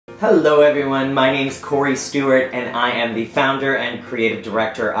Hello everyone, my name's Cory Stewart and I am the founder and creative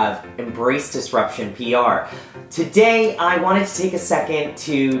director of Embrace Disruption PR. Today I wanted to take a second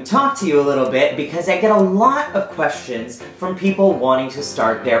to talk to you a little bit because I get a lot of questions from people wanting to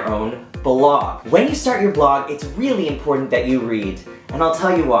start their own blog. When you start your blog, it's really important that you read, and I'll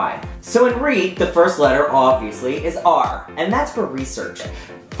tell you why. So in read, the first letter obviously is R, and that's for research.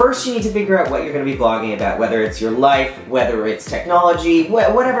 First, you need to figure out what you're going to be blogging about, whether it's your life, whether it's technology,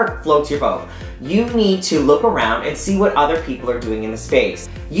 whatever floats your boat. You need to look around and see what other people are doing in the space.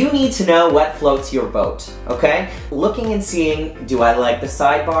 You need to know what floats your boat, okay? Looking and seeing, do I like the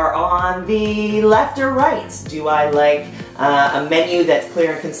sidebar on the left or right? Do I like a menu that's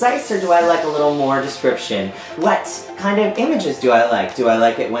clear and concise, or do I like a little more description? What kind of images do I like? Do I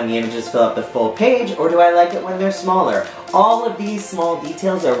like it when the images fill up the full page, or do I like it when they're smaller? All of these small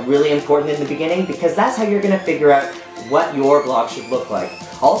details are really important in the beginning because that's how you're going to figure out what your blog should look like.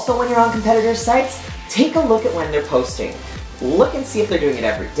 Also, when you're on competitors' sites, take a look at when they're posting. Look and see if they're doing it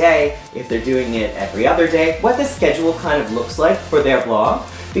every day, if they're doing it every other day, what the schedule kind of looks like for their blog,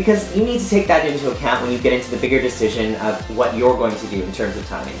 because you need to take that into account when you get into the bigger decision of what you're going to do in terms of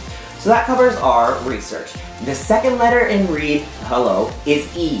timing. So that covers our research. The second letter in read, hello,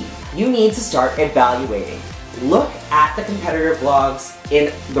 is E. You need to start evaluating. Look at the competitor blogs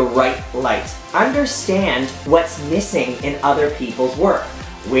in the right light. Understand what's missing in other people's work.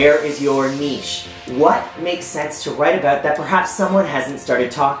 Where is your niche? What makes sense to write about that perhaps someone hasn't started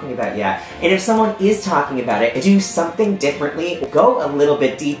talking about yet? And if someone is talking about it, do something differently. Go a little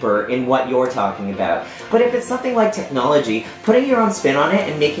bit deeper in what you're talking about. But if it's something like technology, putting your own spin on it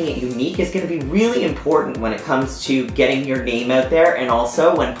and making it unique is going to be really important when it comes to getting your name out there and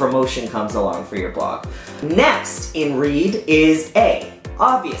also when promotion comes along for your blog. Next in read is A,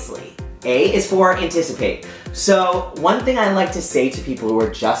 obviously. A is for anticipate. So one thing I like to say to people who are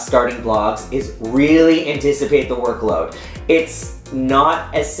just starting blogs is really anticipate the workload. It's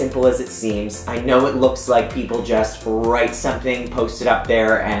not as simple as it seems. I know it looks like people just write something, post it up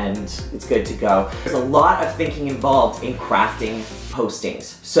there, and it's good to go. There's a lot of thinking involved in crafting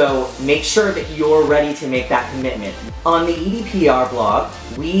postings. So make sure that you're ready to make that commitment. On the EDPR blog,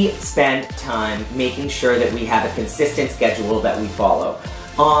 we spend time making sure that we have a consistent schedule that we follow.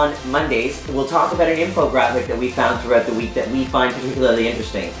 On Mondays, we'll talk about an infographic that we found throughout the week that we find particularly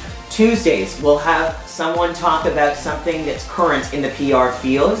interesting. Tuesdays, we'll have someone talk about something that's current in the PR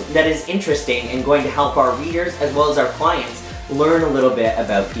field that is interesting and going to help our readers as well as our clients learn a little bit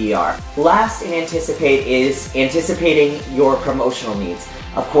about PR. Last in anticipate is anticipating your promotional needs.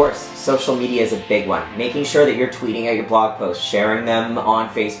 Of course, social media is a big one. Making sure that you're tweeting out your blog posts, sharing them on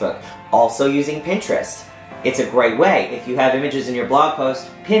Facebook. Also using Pinterest. It's a great way. If you have images in your blog post,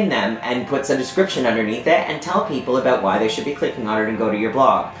 pin them and put some description underneath it and tell people about why they should be clicking on it and go to your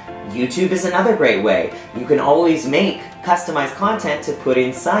blog. YouTube is another great way. You can always make customized content to put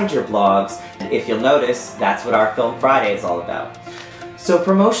inside your blogs. If you'll notice, that's what our Film Friday is all about. So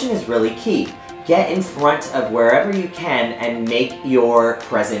promotion is really key. Get in front of wherever you can and make your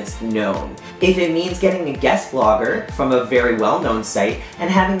presence known. If it means getting a guest blogger from a very well-known site and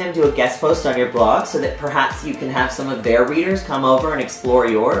having them do a guest post on your blog so that perhaps you can have some of their readers come over and explore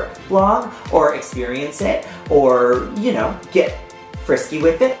your blog or experience it or, you know, get frisky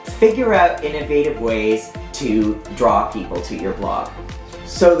with it. Figure out innovative ways to draw people to your blog.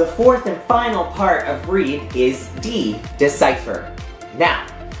 So the fourth and final part of read is D, Decipher. Now,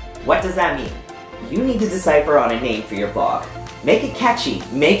 what does that mean? You need to decipher on a name for your blog. Make it catchy.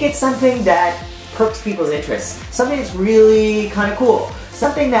 Make it something that perks people's interests. Something that's really kind of cool.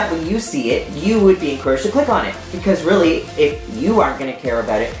 Something that when you see it, you would be encouraged to click on it. Because really, if you aren't going to care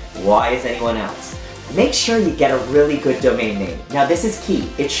about it, why is anyone else? Make sure you get a really good domain name. Now this is key.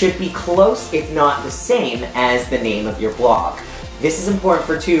 It should be close, if not the same, as the name of your blog. This is important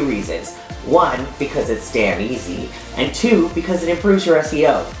for two reasons. One, because it's damn easy, and two, because it improves your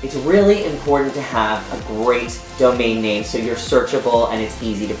SEO. It's really important to have a great domain name so you're searchable and it's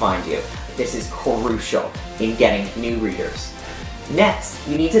easy to find you. This is crucial in getting new readers. Next,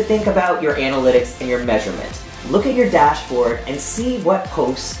 you need to think about your analytics and your measurement. Look at your dashboard and see what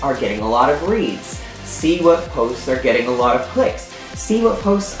posts are getting a lot of reads. See what posts are getting a lot of clicks. See what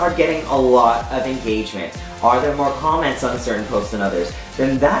posts are getting a lot of engagement. Are there more comments on certain posts than others?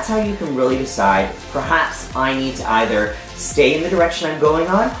 Then that's how you can really decide, perhaps I need to either stay in the direction I'm going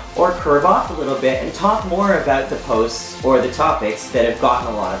on or curve off a little bit and talk more about the posts or the topics that have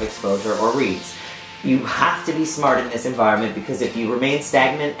gotten a lot of exposure or reads. You have to be smart in this environment because if you remain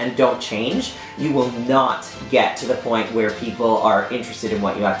stagnant and don't change, you will not get to the point where people are interested in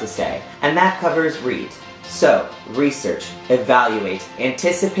what you have to say. And that covers read. So, research, evaluate,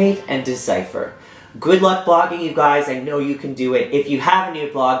 anticipate, and decipher. Good luck blogging, you guys. I know you can do it. If you have a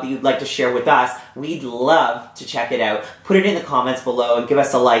new blog that you'd like to share with us, we'd love to check it out. Put it in the comments below and give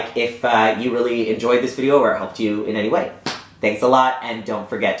us a like if you really enjoyed this video or it helped you in any way. Thanks a lot, and don't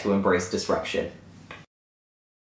forget to embrace disruption.